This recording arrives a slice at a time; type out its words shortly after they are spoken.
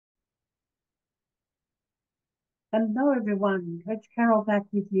Hello, everyone. Coach Carole back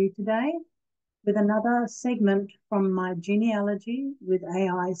with you today with another segment from my Genealogy with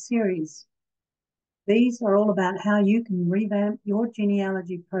AI series. These are all about how you can revamp your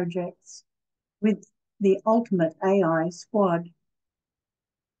genealogy projects with the ultimate AI squad.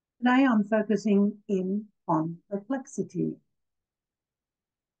 Today, I'm focusing in on Perplexity.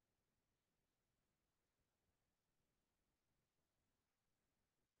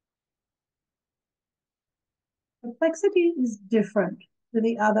 Perplexity is different to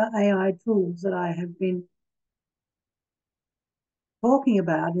the other AI tools that I have been talking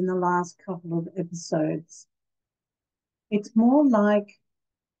about in the last couple of episodes. It's more like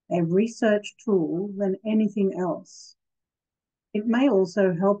a research tool than anything else. It may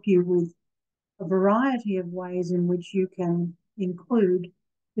also help you with a variety of ways in which you can include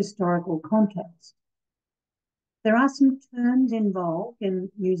historical context. There are some terms involved in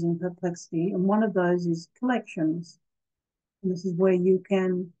using Perplexity, and one of those is collections. And this is where you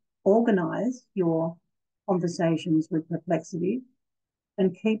can organize your conversations with Perplexity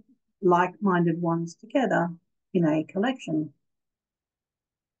and keep like-minded ones together in a collection.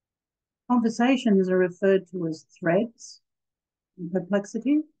 Conversations are referred to as threads in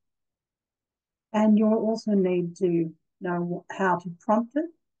Perplexity, and you'll also need to know how to prompt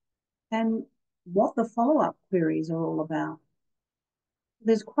it and what the follow-up queries are all about.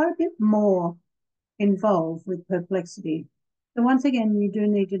 There's quite a bit more involved with Perplexity. So once again, you do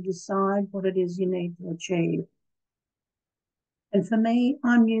need to decide what it is you need to achieve. And for me,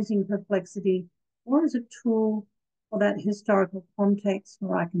 I'm using Perplexity more as a tool for that historical context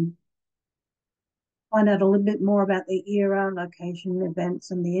where I can find out a little bit more about the era, location,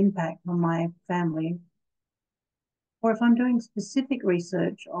 events, and the impact on my family. Or if I'm doing specific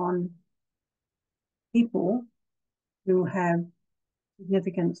research on people who have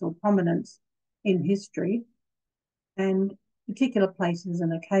significance or prominence in history and particular places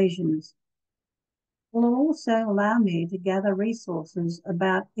and occasions, will also allow me to gather resources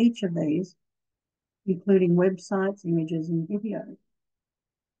about each of these, including websites, images, and videos.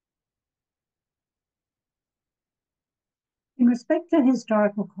 In respect to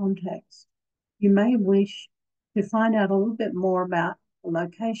historical context, you may wish to find out a little bit more about the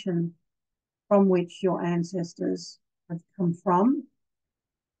location from which your ancestors have come from,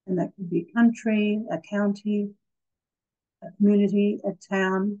 and that could be a country, a county, a community, a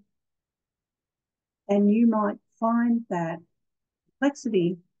town, and you might find that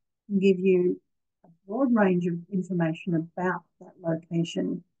Perplexity can give you a broad range of information about that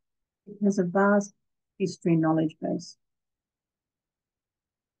location. It has a vast history knowledge base.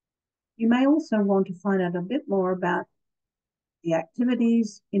 You may also want to find out a bit more about the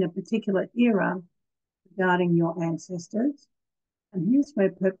activities in a particular era regarding your ancestors. And here's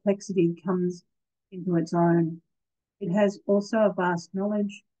where Perplexity comes into its own. It has also a vast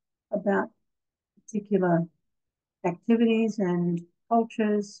knowledge about particular activities and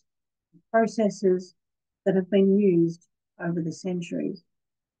cultures, and processes that have been used over the centuries.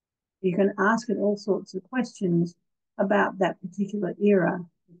 You can ask it all sorts of questions about that particular era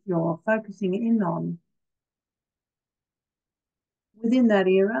that you're focusing in on. Within that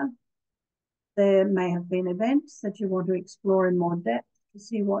era, there may have been events that you want to explore in more depth to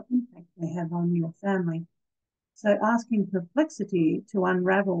see what impact they have on your family. So asking Perplexity to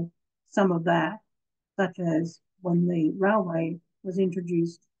unravel some of that, such as when the railway was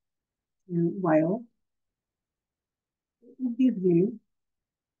introduced to Wales, it will give you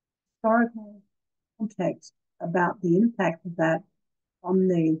historical context about the impact of that on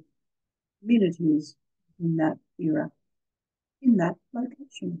the communities in that era, in that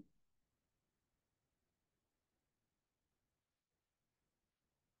location.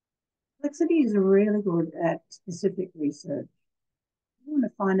 Perplexity is really good at specific research. You want to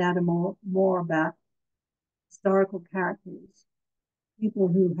find out more about historical characters, people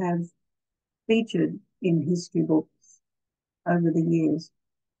who have featured in history books over the years,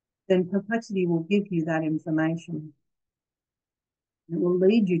 then Perplexity will give you that information. It will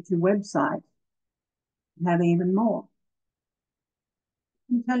lead you to websites that have even more.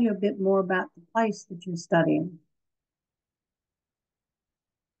 It can tell you a bit more about the place that you're studying,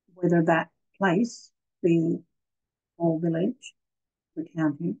 whether that place be a small village, the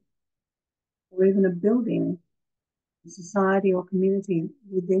county, or even a building, a society or community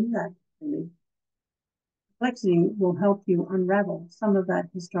within that village. Perplexity will help you unravel some of that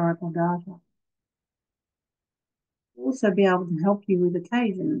historical data. We'll also be able to help you with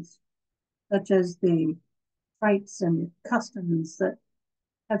occasions, such as the traits and customs that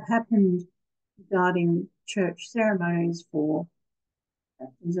have happened regarding church ceremonies for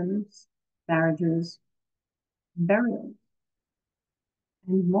baptisms, marriages, burials,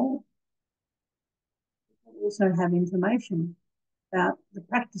 and more. We also have information about the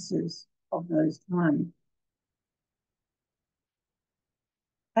practices of those times.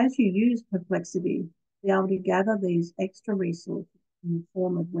 As you use Perplexity, be able to gather these extra resources in the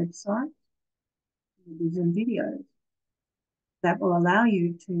form of websites, movies and videos that will allow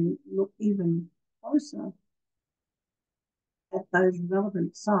you to look even closer at those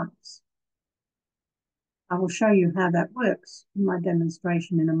relevant sites. I will show you how that works in my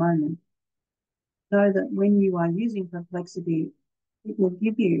demonstration in a moment. Know that when you are using Perplexity, it will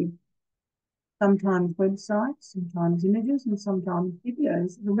give you sometimes websites, sometimes images, and sometimes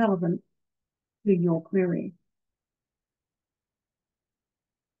videos that are relevant to your query.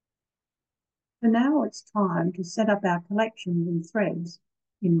 So now it's time to set up our collections and threads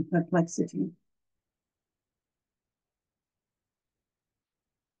in Perplexity.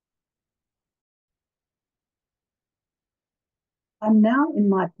 I'm now in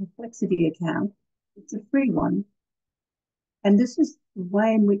my Perplexity account. It's a free one. And this is the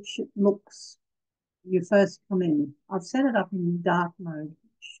way in which it looks when you first come in. I've set it up in dark mode,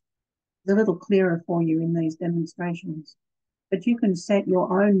 which is a little clearer for you in these demonstrations. But you can set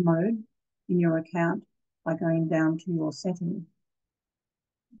your own mode in your account by going down to your settings.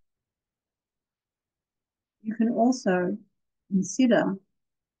 You can also consider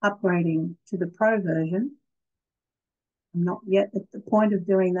upgrading to the Pro version. I'm not yet at the point of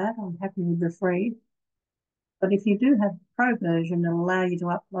doing that. I'm happy with the free. But if you do have the Pro version, it'll allow you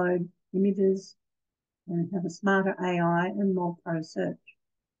to upload images and have a smarter AI and more pro search.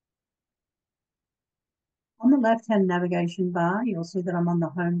 On the left-hand navigation bar, you'll see that I'm on the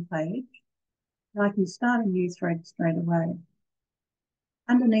home page, and I can start a new thread straight away.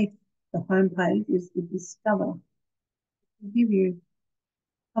 Underneath the home page is the Discover. It will give you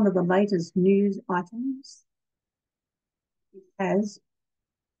some of the latest news items. It has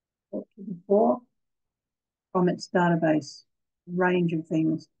up to before from its database, a range of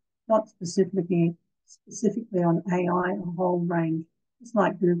things, not specifically on AI, a whole range, just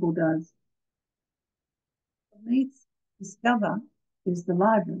like Google does. Beneath Discover is the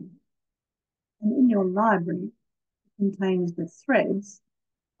library. And in your library, it contains the threads,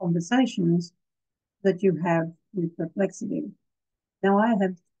 conversations that you have with Perplexity. Now, I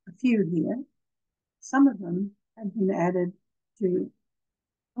have a few here. Some of them have been added to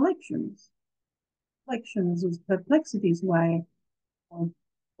collections. Collections is Perplexity's way of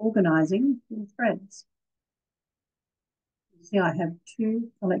organizing the threads. You see, I have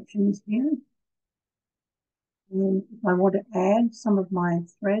 2 collections here. And if I want to add some of my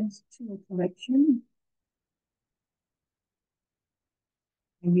threads to a collection,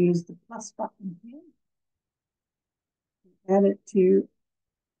 I use the plus button here. Add it to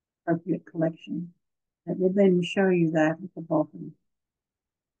appropriate collection. It will then show you that at the bottom.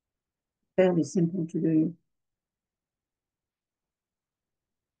 Fairly simple to do.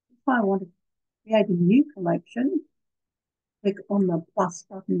 If I want to create a new collection, click on the plus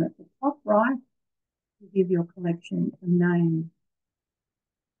button at the top right to give your collection a name.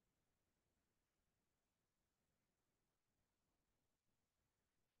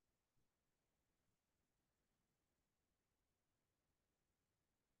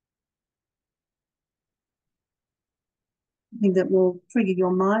 Something that will trigger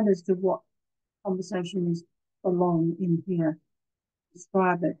your mind as to what conversations belong in here.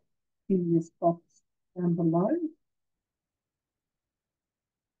 Describe it in this box down below.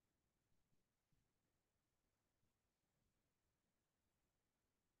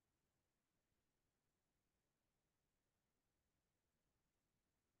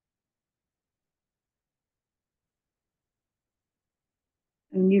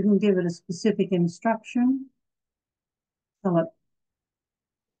 And you can give it a specific instruction, tell it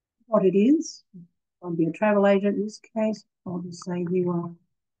what it is. I'll be a travel agent in this case. I'll just say you are a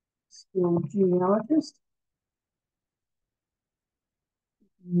skilled genealogist.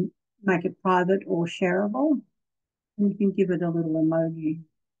 Make it private or shareable. And you can give it a little emoji.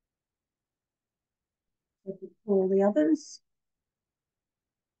 For the others.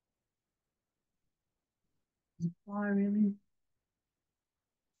 Apply really.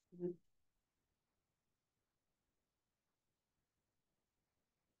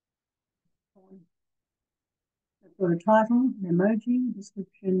 I've got a title, an emoji,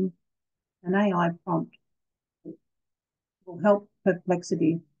 description, an AI prompt. It will help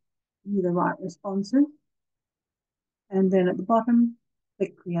Perplexity with the right responses. And then at the bottom,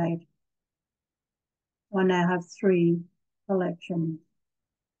 click Create. So I now have 3 collections.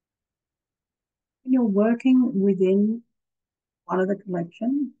 When you're working within one of the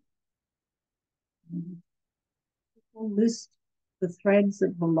collections, will list the threads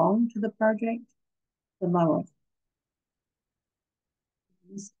that belong to the project below it.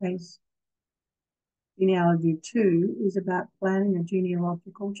 In this case, Genealogy 2 is about planning a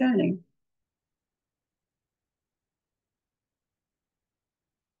genealogical journey.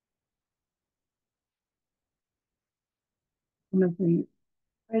 One of the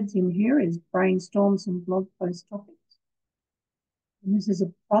threads in here is brainstorm some blog post topics. And this is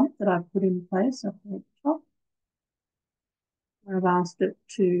a prompt that I've put in place up at the top, where I've asked it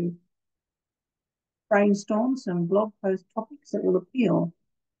to brainstorm some blog post topics that will appeal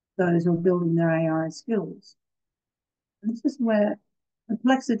to those who are building their AI skills. And this is where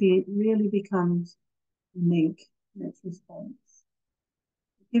Perplexity really becomes unique in its response.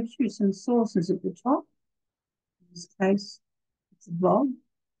 It gives you some sources at the top. In this case, it's a blog.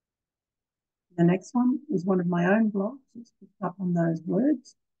 The next one is one of my own blogs. It's picked up on those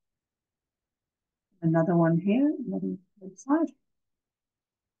words. Another one here, another website.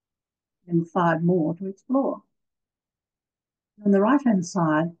 And 5 more to explore. On the right-hand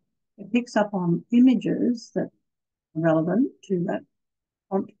side, it picks up on images that are relevant to that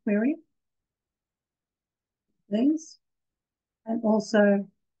prompt query. These, and also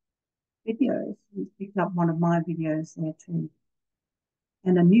videos. It's picked up one of my videos there too.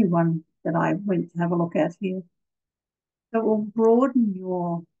 And a new one that I went to have a look at here. So it will broaden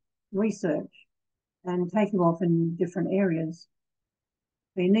your research and take you off in different areas.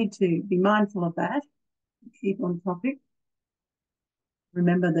 So you need to be mindful of that, keep on topic.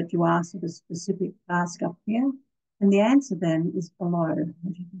 Remember that you asked it a specific task up here, and the answer then is below.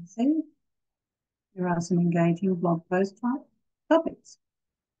 As you can see, there are some engaging blog post type topics.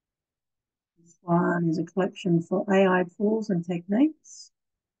 This one is a collection for AI tools and techniques.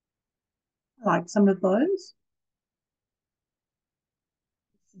 I like some of those.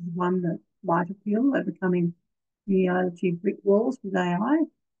 This is one that might appeal, overcoming genealogy brick walls with AI.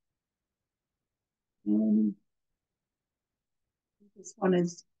 And this one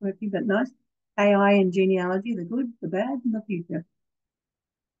is quirky but nice. AI and genealogy, the good, the bad, and the future.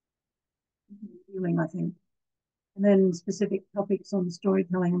 Appealing, I think. And then specific topics on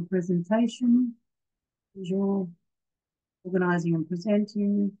storytelling and presentation, visual, organising and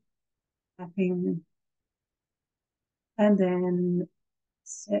presenting, mapping, and then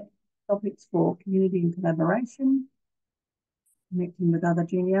set topics for community and collaboration, connecting with other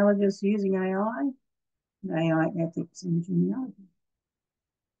genealogists using AI, and AI ethics in genealogy.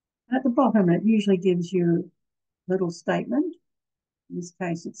 And at the bottom, it usually gives you a little statement. In this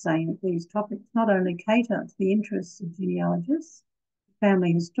case, it's saying that these topics not only cater to the interests of genealogists,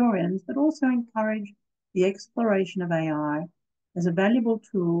 family historians, but also encourage the exploration of AI as a valuable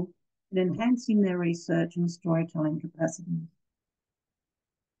tool in enhancing their research and storytelling capacities.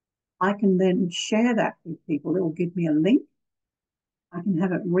 I can then share that with people. It will give me a link. I can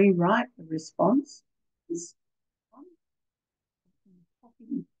have it rewrite the response. This one. I can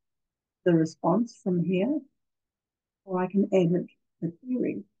copy the response from here, or I can edit the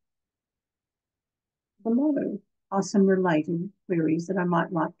query. Below are some related queries that I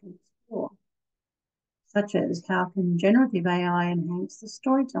might like to explore, such as how can generative AI enhance the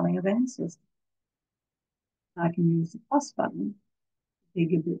storytelling of ancestors? I can use the plus button to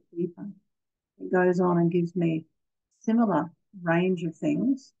dig a bit deeper. It goes on and gives me a similar range of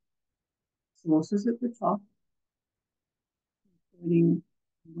things, sources at the top, including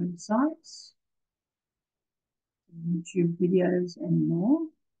websites, YouTube videos, and more,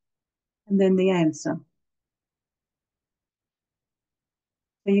 and then the answer.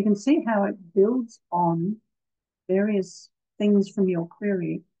 So you can see how it builds on various things from your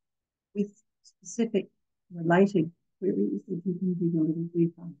query with specific related queries that you can dig a little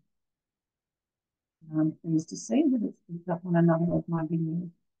deeper. And I'm pleased to see that it's picked up on another of my videos.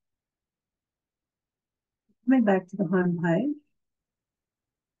 Coming back to the home page,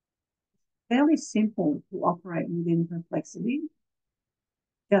 fairly simple to operate within Perplexity.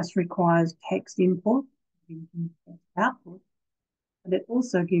 Just requires text input, text output, but it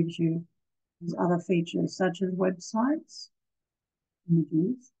also gives you these other features such as websites,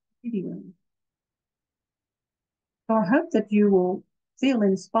 images, videos. So I hope that you will feel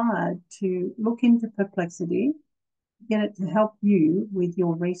inspired to look into Perplexity, get it to help you with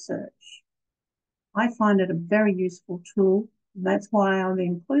your research. I find it a very useful tool, and that's why I've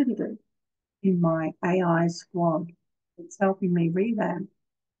included it in my AI squad. It's helping me revamp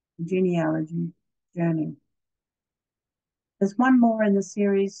the genealogy journey. There's one more in the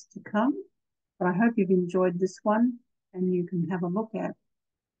series to come, but I hope you've enjoyed this one and you can have a look at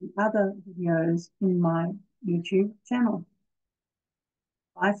the other videos in my YouTube channel.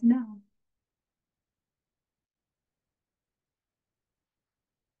 Bye for now.